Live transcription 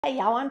Hey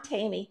y'all, I'm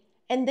Tammy,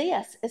 and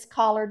this is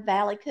Collard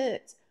Valley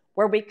Cooks,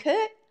 where we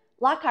cook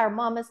like our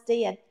mamas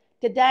did.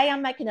 Today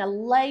I'm making a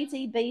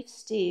lazy beef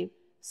stew.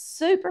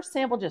 Super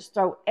simple, just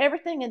throw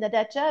everything in the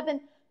Dutch oven,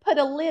 put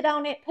a lid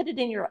on it, put it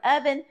in your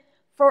oven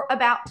for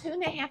about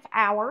 2.5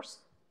 hours,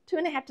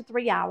 2.5 to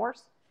 3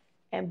 hours,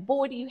 and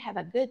boy do you have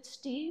a good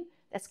stew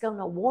that's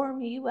gonna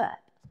warm you up.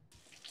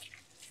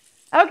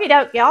 Okie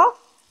doke, y'all.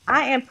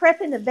 I am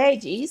prepping the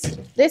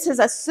veggies. This is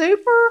a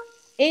super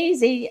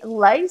easy,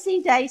 lazy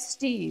day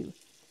stew.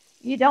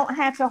 You don't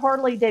have to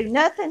hardly do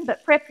nothing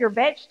but prep your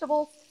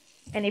vegetables.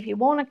 And if you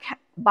want to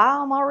buy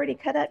them already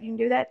cut up, you can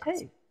do that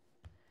too.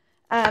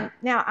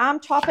 Now I'm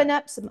chopping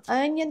up some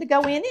onion to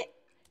go in it.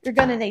 You're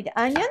going to need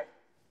onion.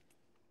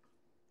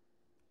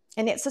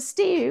 And it's a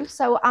stew,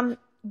 so I'm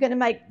going to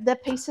make the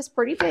pieces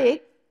pretty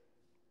big.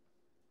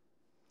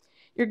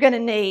 You're going to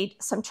need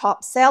some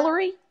chopped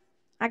celery.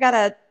 I got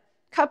a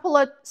couple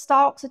of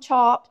stalks of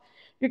chopped.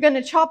 You're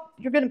going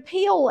to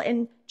peel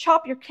and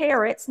chop your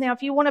carrots. Now,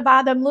 if you want to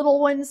buy them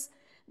little ones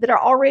that are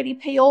already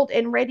peeled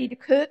and ready to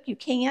cook, you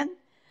can,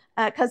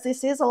 because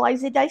this is a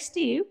lazy day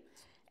stew.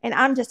 And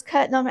I'm just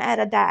cutting them at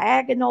a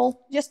diagonal,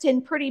 just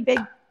in pretty big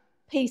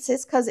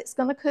pieces, because it's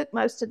going to cook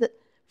most of it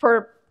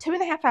for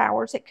 2.5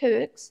 hours. It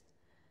cooks.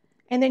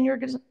 And then you're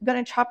going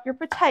to chop your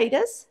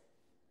potatoes.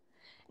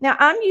 Now,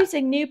 I'm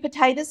using new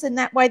potatoes, and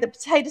that way the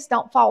potatoes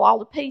don't fall all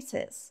to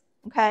pieces,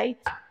 okay?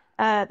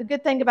 The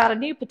good thing about a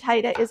new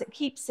potato is it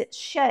keeps its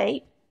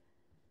shape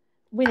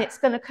when it's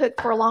going to cook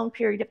for a long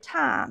period of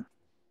time.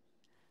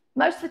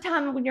 Most of the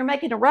time when you're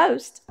making a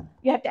roast,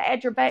 you have to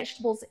add your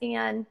vegetables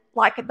in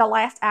like the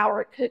last hour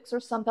it cooks or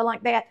something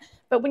like that.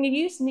 But when you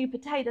use new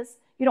potatoes,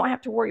 you don't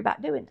have to worry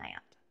about doing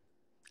that.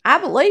 I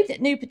believe that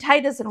new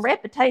potatoes and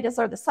red potatoes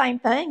are the same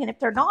thing, and if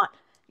they're not,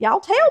 y'all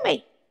tell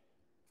me.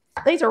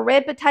 These are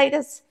red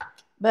potatoes,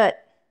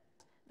 but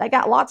they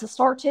got lots of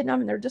starch in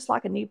them, and they're just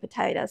like a new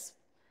potatoes.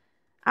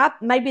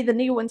 Maybe the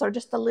new ones are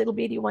just the little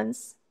bitty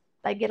ones.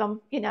 They get them,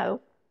 you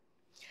know.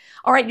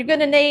 All right, you're going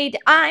to need,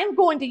 I'm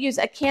going to use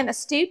a can of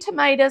stewed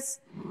tomatoes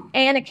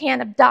and a can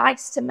of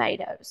diced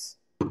tomatoes,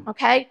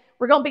 okay?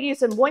 We're going to be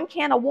using 1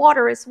 can of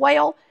water as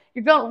well.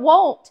 You're going to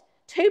want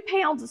 2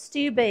 pounds of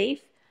stewed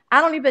beef. I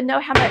don't even know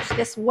how much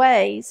this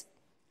weighs,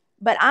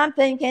 but I'm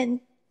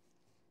thinking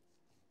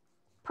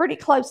pretty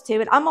close to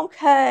it. I'm going to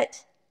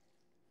cut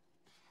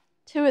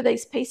 2 of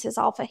these pieces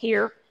off of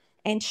here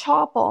and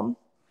chop them.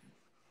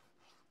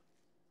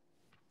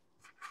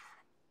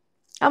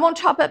 I'm going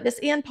to chop up this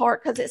end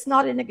part because it's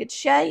not in a good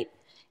shape.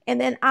 And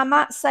then I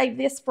might save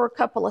this for a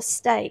couple of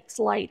steaks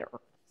later.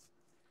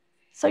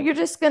 So you're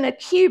just going to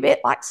cube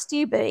it like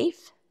stew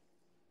beef.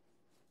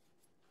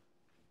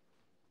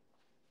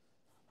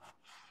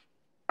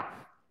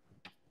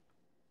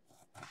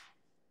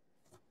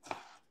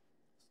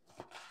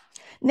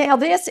 Now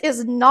this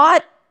is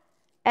not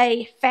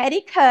a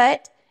fatty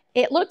cut.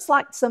 It looks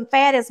like some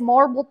fat is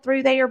marbled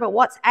through there, but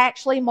what's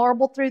actually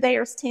marbled through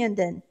there is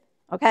tendon,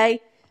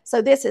 okay? So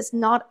this is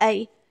not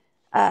a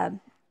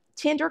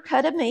tender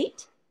cut of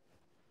meat,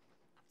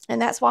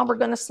 and that's why we're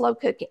going to slow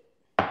cook it.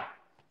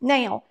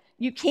 Now,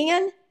 you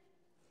can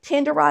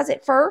tenderize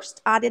it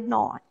first. I did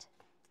not.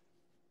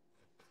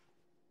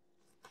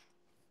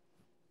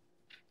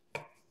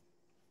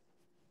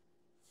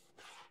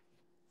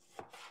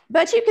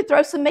 But you could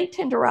throw some meat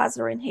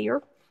tenderizer in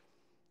here.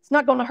 It's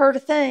not going to hurt a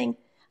thing.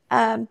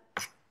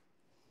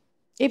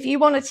 If you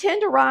want to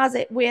tenderize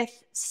it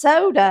with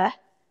soda,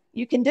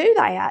 you can do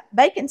that,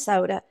 baking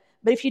soda.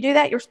 But if you do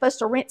that, you're supposed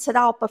to rinse it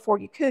off before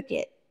you cook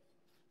it.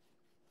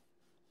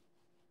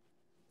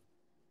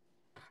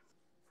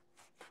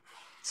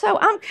 So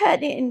I'm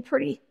cutting it in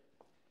pretty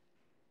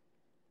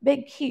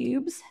big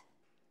cubes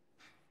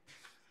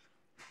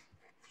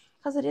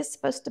because it is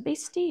supposed to be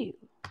stew.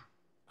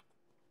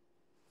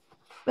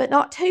 But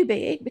not too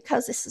big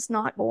because this is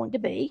not going to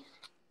be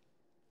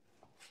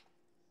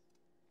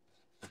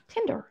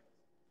tender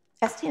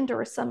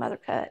as some other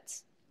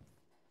cuts.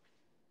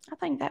 I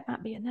think that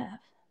might be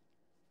enough.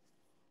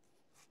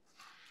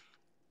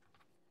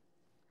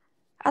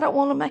 I don't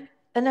want to make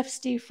enough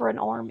stew for an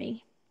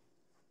army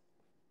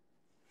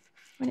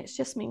when it's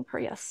just me and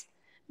Chris.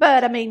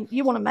 But, I mean,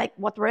 you want to make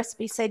what the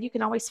recipe said. You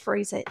can always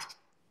freeze it.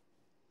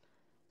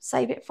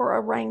 Save it for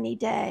a rainy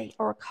day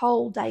or a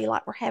cold day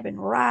like we're having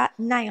right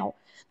now.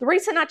 The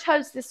reason I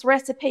chose this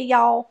recipe,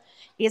 y'all,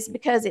 is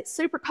because it's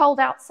super cold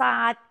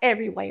outside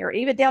everywhere,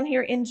 even down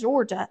here in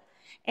Georgia.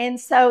 And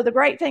so the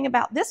great thing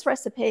about this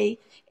recipe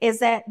is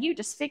that you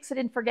just fix it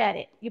and forget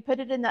it. You put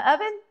it in the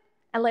oven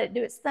and let it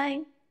do its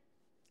thing,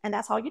 and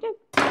that's all you do.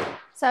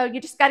 So you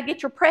just got to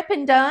get your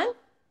prepping done.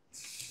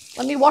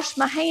 Let me wash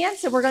my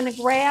hands, and we're going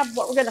to grab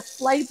what we're going to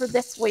flavor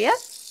this with,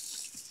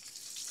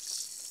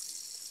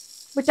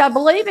 which I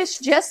believe is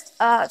just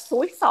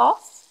soy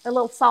sauce, a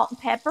little salt and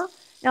pepper.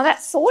 Now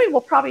that soy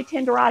will probably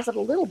tenderize it a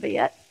little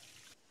bit.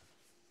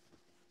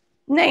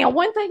 Now,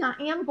 one thing I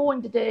am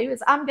going to do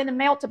is I'm going to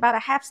melt about a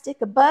half stick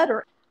of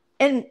butter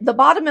in the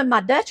bottom of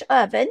my Dutch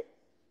oven,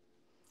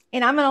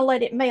 and I'm going to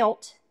let it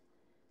melt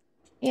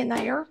in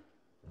there.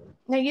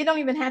 Now, you don't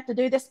even have to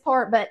do this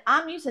part, but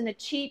I'm using a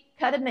cheap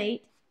cut of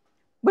meat.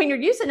 When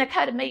you're using a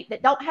cut of meat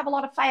that don't have a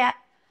lot of fat,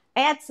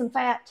 add some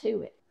fat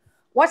to it.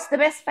 What's the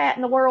best fat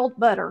in the world?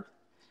 Butter.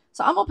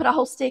 So I'm going to put a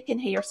whole stick in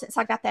here since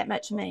I got that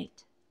much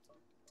meat.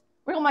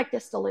 We're going to make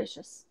this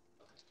delicious.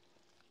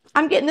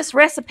 I'm getting this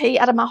recipe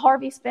out of my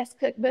Harvey's Best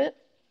Cookbook.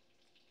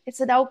 It's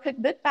an old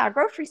cookbook by a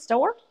grocery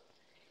store.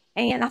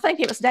 And I think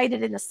it was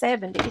dated in the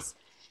 70s.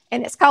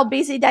 And it's called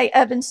Busy Day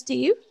Oven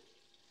Stew.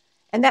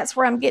 And that's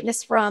where I'm getting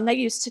this from. They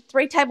used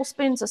 3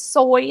 tablespoons of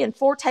soy and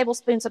 4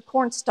 tablespoons of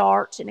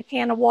cornstarch and a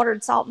can of water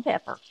and salt and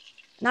pepper.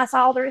 And that's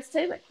all there is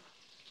to it.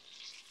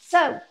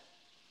 So,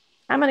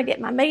 I'm going to get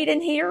my meat in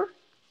here.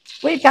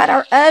 We've got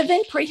our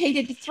oven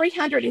preheated to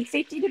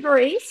 350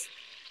 degrees.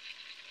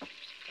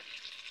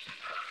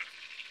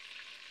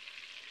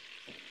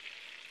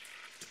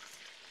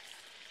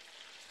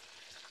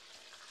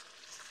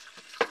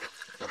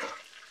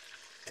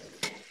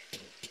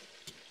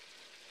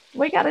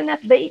 We got enough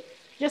beef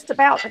just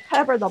about to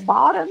cover the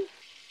bottom.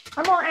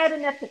 I'm going to add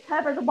enough to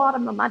cover the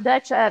bottom of my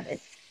Dutch oven.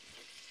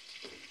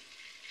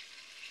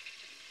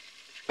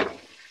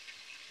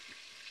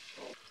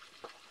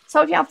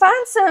 So if y'all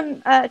find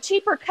some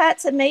cheaper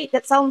cuts of meat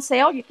that's on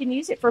sale, you can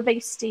use it for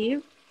beef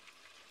stew.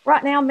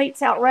 Right now,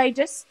 meat's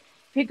outrageous.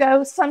 If you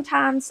go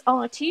sometimes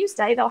on a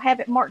Tuesday, they'll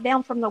have it marked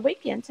down from the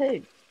weekend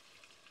too.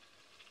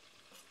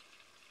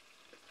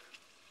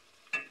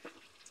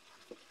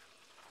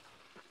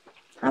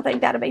 I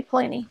think that'll be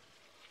plenty.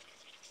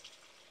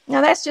 Now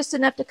that's just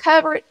enough to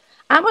cover it.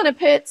 I'm going to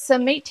put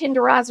some meat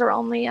tenderizer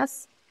on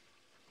this.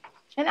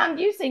 And I'm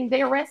using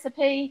their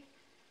recipe.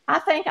 I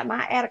think I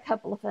might add a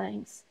couple of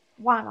things.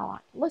 Why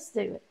not? Let's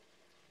do it.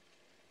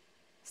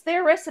 It's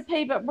their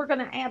recipe, but we're going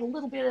to add a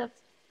little bit of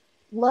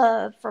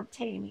love from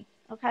Tammy,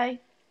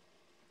 okay?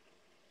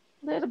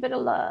 A little bit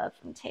of love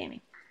from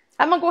Tammy.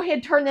 I'm going to go ahead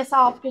and turn this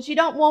off because you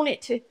don't want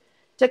it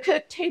to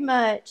cook too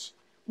much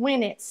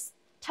when it's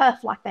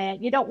tough like that.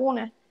 You don't want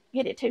to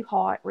get it too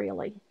hot,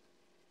 really.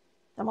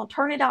 I'm going to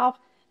turn it off.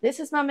 This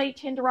is my meat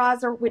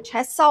tenderizer, which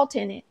has salt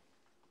in it.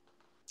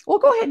 We'll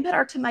go ahead and put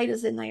our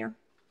tomatoes in there.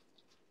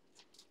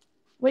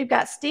 We've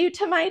got stewed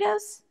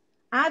tomatoes.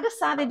 I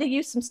decided to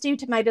use some stewed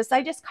tomatoes.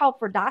 They just called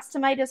for diced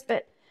tomatoes,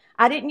 but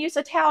I didn't use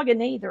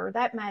Italian either.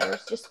 That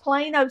matters. Just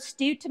plain old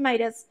stewed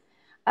tomatoes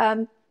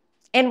and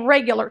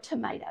regular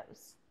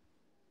tomatoes.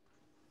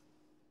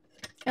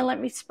 And let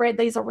me spread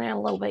these around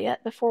a little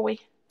bit before we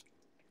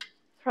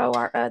throw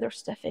our other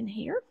stuff in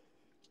here.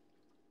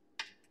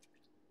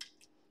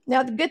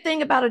 Now, the good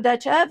thing about a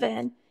Dutch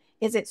oven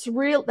is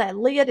that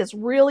lid is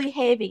really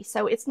heavy,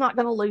 so it's not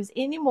going to lose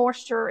any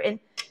moisture, and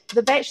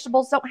the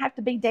vegetables don't have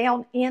to be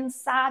down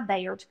inside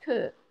there to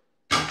cook.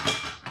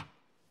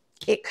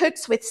 It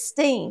cooks with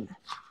steam.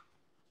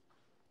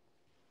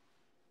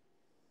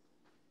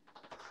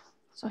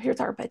 So here's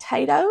our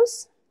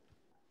potatoes,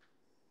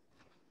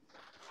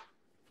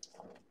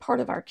 part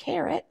of our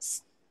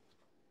carrots.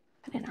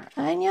 Put in our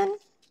onion,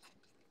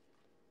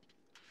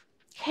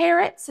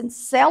 carrots and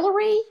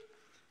celery.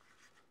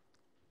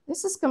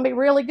 This is going to be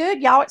really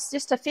good, y'all. It's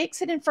just to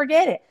fix it and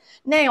forget it.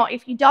 Now,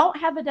 if you don't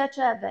have a Dutch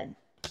oven,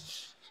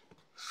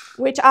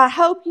 which I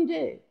hope you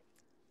do,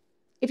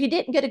 if you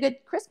didn't get a good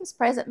Christmas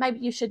present, maybe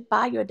you should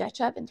buy you a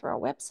Dutch oven through our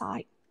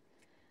website.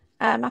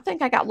 I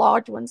think I got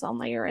large ones on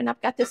there, and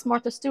I've got this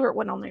Martha Stewart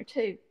one on there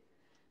too.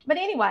 But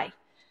anyway,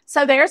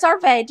 so there's our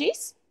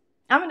veggies.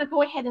 I'm going to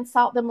go ahead and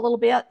salt them a little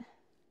bit.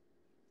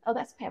 Oh,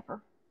 that's pepper.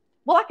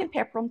 Well, I can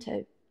pepper them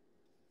too.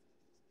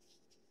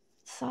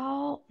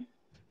 Salt.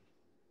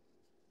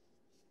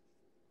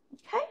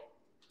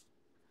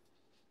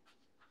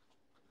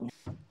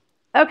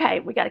 Okay,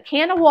 we got a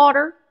can of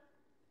water.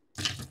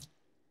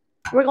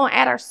 We're going to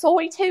add our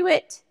soy to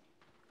it.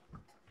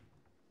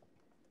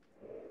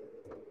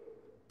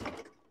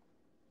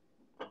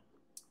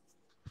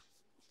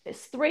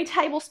 It's 3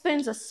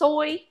 tablespoons of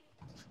soy.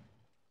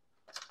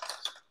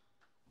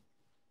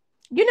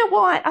 You know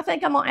what? I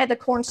think I'm going to add the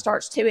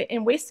cornstarch to it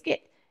and whisk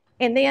it,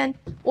 and then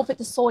we'll put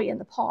the soy in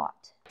the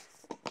pot.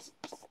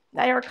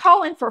 They are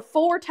calling for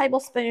 4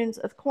 tablespoons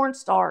of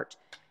cornstarch,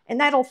 and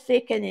that'll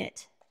thicken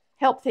it,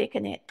 help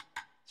thicken it.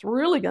 It's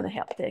really going to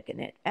help thicken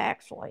it,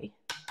 actually.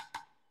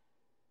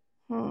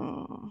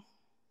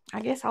 I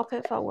guess I'll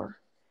put 4.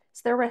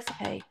 It's their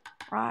recipe,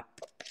 right?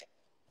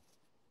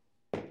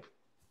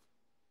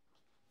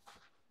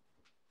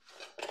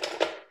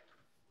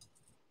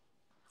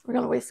 We're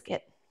going to whisk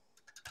it.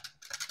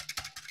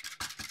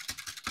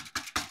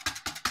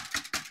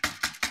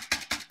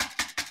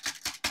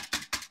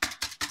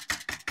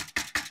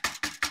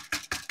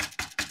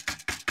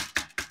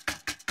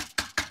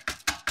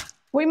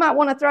 We might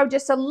want to throw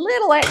just a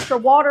little extra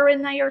water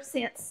in there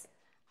since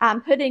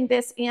I'm putting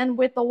this in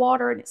with the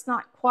water and it's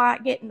not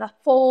quite getting the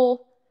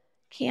full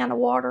can of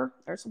water.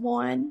 There's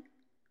 1,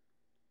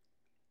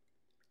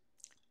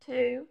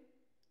 2,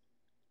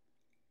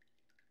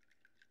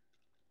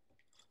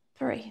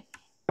 3.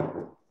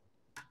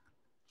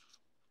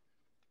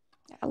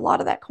 A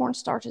lot of that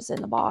cornstarch is in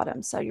the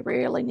bottom, so you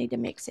really need to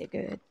mix it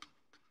good.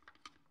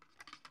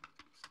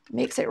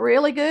 Mix it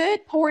really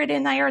good. Pour it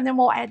in there, and then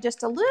we'll add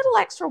just a little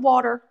extra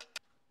water.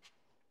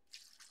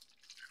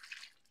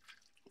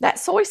 That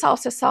soy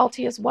sauce is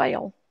salty as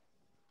well.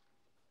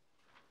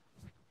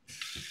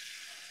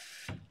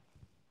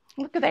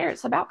 Look at there.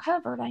 It's about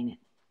covered, ain't it?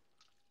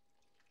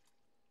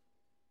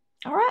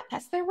 All right,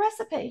 that's their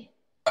recipe.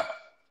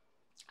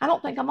 I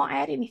don't think I'm going to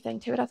add anything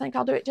to it. I think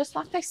I'll do it just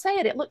like they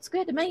said. It looks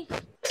good to me.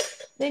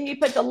 Then you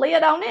put the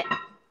lid on it.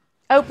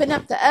 Open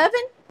up the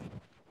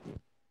oven.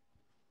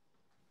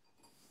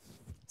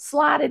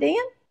 Slide it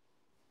in.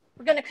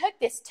 We're going to cook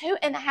this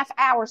 2.5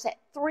 hours at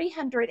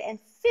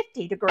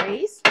 350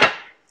 degrees.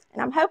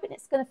 And I'm hoping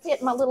it's going to fit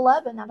in my little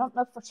oven. I don't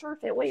know for sure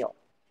if it will.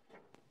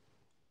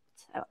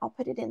 So I'll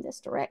put it in this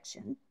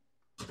direction.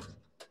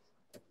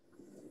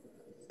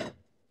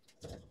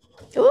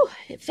 Ooh,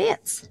 it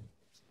fits.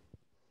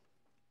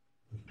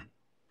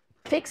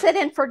 Fix it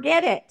and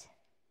forget it.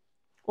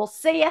 We'll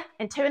see you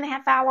in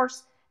 2.5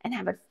 hours and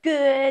have a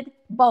good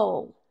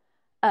bowl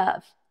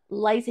of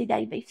Lazy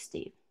Day beef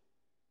stew.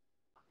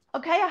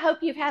 Okay, I hope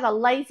you've had a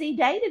lazy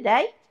day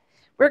today.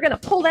 We're going to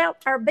pull out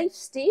our beef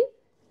stew.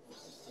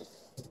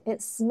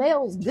 It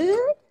smells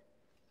good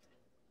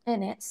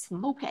and it's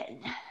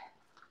smoking.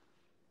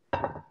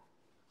 Okie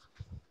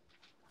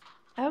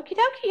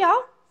dokie,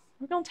 y'all.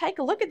 We're going to take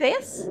a look at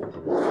this.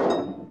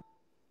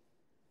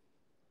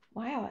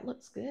 Wow, it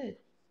looks good.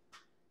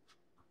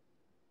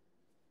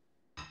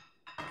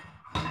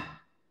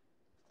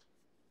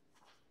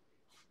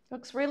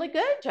 Looks really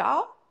good,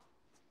 y'all.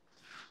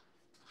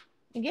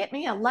 You get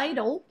me a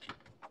ladle.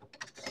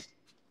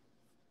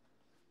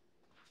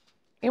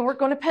 And we're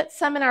going to put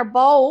some in our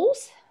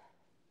bowls.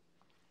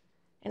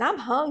 And I'm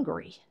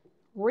hungry,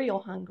 real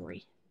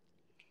hungry.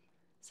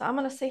 So I'm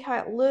going to see how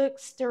it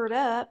looks, stir it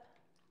up.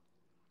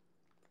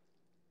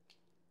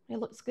 It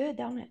looks good,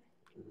 don't it?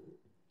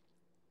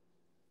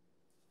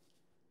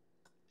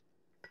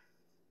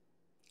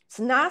 It's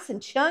nice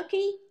and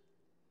chunky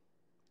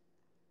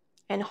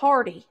and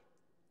hearty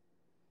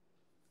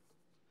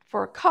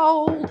for a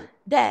cold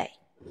day.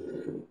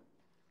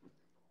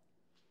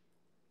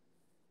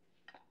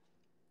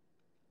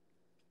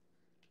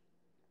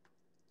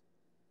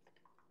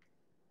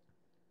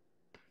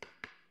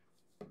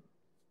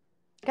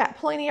 Got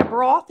plenty of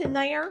broth in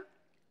there.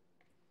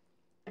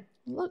 It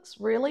looks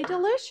really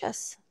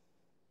delicious.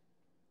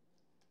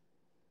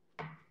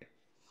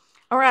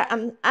 All right,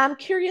 I'm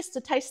curious to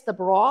taste the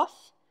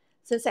broth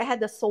since it had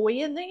the soy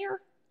in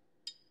there.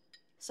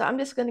 So I'm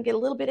just going to get a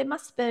little bit in my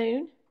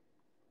spoon.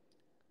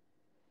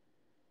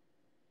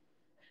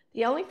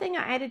 The only thing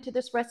I added to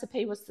this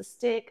recipe was the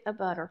stick of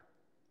butter.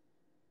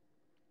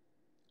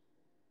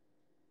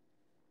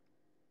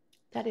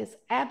 That is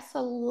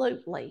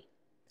absolutely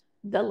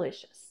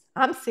delicious.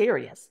 I'm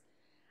serious.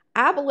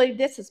 I believe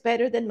this is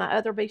better than my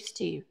other beef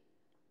stew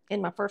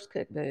in my first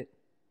cookbook.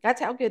 That's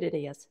how good it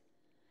is.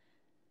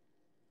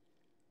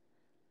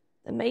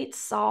 The meat's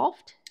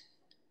soft.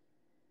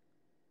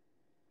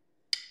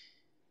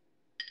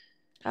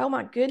 Oh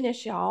my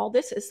goodness, y'all.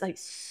 This is a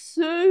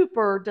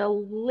super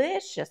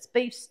delicious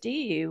beef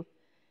stew.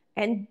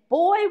 And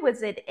boy,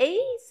 was it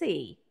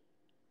easy.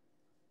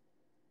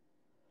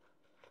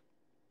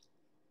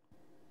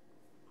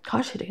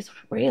 Gosh, it is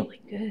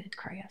really good,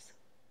 Chris.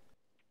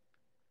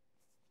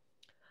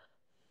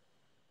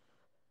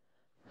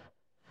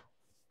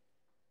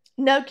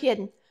 No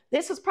kidding.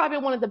 This is probably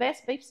one of the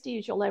best beef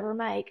stews you'll ever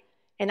make.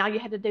 And all you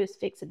have to do is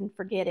fix it and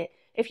forget it.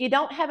 If you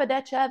don't have a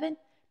Dutch oven,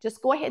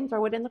 just go ahead and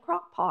throw it in the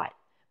crock pot.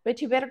 But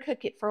you better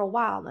cook it for a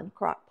while in the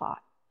crock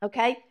pot.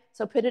 Okay?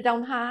 So put it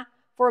on high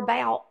for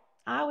about,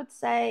 I would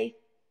say,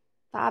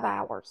 5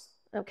 hours.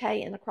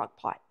 Okay? In the crock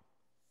pot.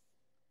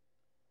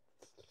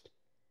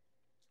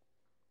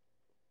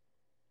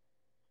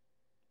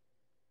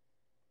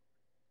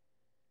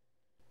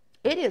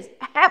 It is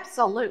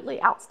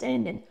absolutely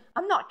outstanding.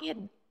 I'm not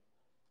kidding.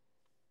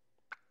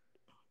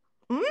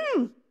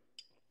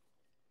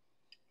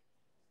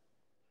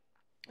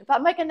 If I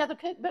make another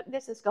cookbook,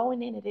 this is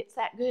going in it. It's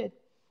that good.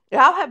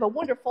 Y'all have a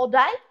wonderful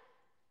day.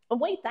 And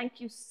we thank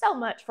you so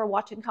much for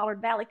watching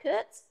Collard Valley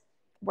Cooks,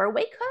 where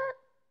we cook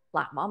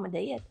like Mama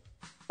did.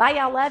 Bye,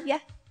 y'all. Love ya.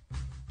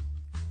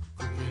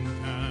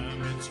 Cooking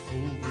time, it's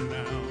over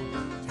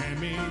now.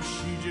 Tammy,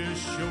 she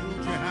just showed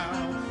you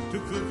how to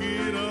cook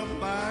it up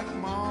like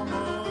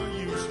Mama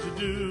used to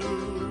do.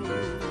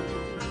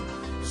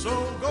 So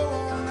go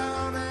on.